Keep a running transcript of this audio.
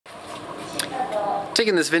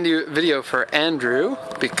Taking this video for Andrew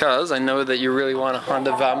because I know that you really want a Honda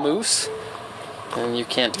Vamoose and you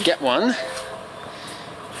can't get one.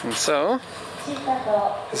 And so,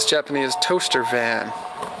 this Japanese toaster van,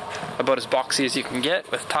 about as boxy as you can get,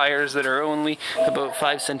 with tires that are only about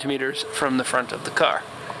 5 centimeters from the front of the car.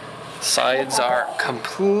 Sides are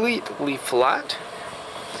completely flat.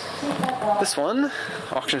 This one,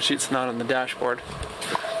 auction sheet's not on the dashboard.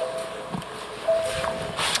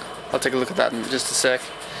 I'll take a look at that in just a sec.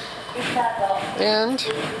 And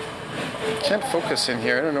can't focus in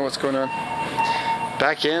here, I don't know what's going on.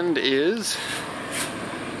 Back end is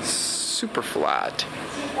super flat.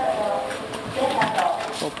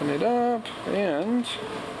 Open it up, and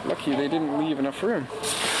lucky they didn't leave enough room.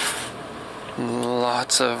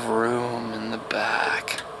 Lots of room in the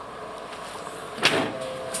back.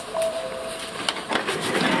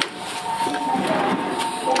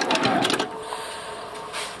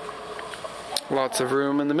 Lots of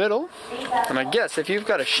room in the middle. And I guess if you've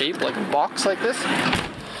got a shape like a box like this,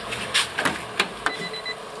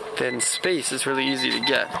 then space is really easy to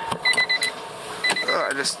get.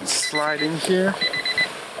 I just slide in here.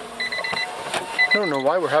 I don't know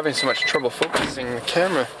why we're having so much trouble focusing the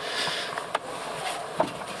camera.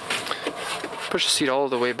 Push the seat all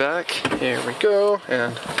the way back. Here we go.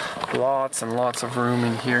 And lots and lots of room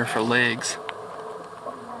in here for legs.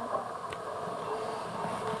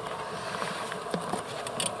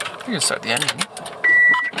 You can start the engine.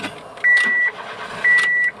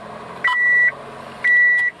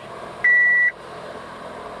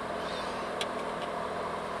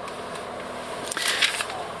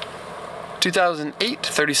 (2008),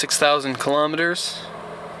 36,000 kilometers.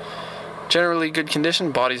 Generally good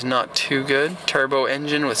condition, body's not too good. Turbo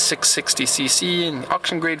engine with 660cc and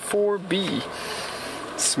auction grade 4B.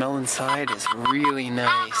 Smell inside is really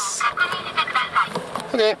nice.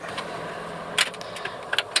 Okay.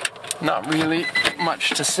 Not really much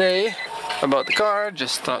to say about the car,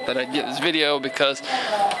 just thought that I'd get this video because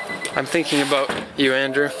I'm thinking about you,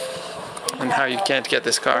 Andrew, and how you can't get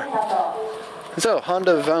this car. So,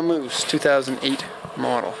 Honda Vamoose 2008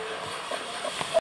 model.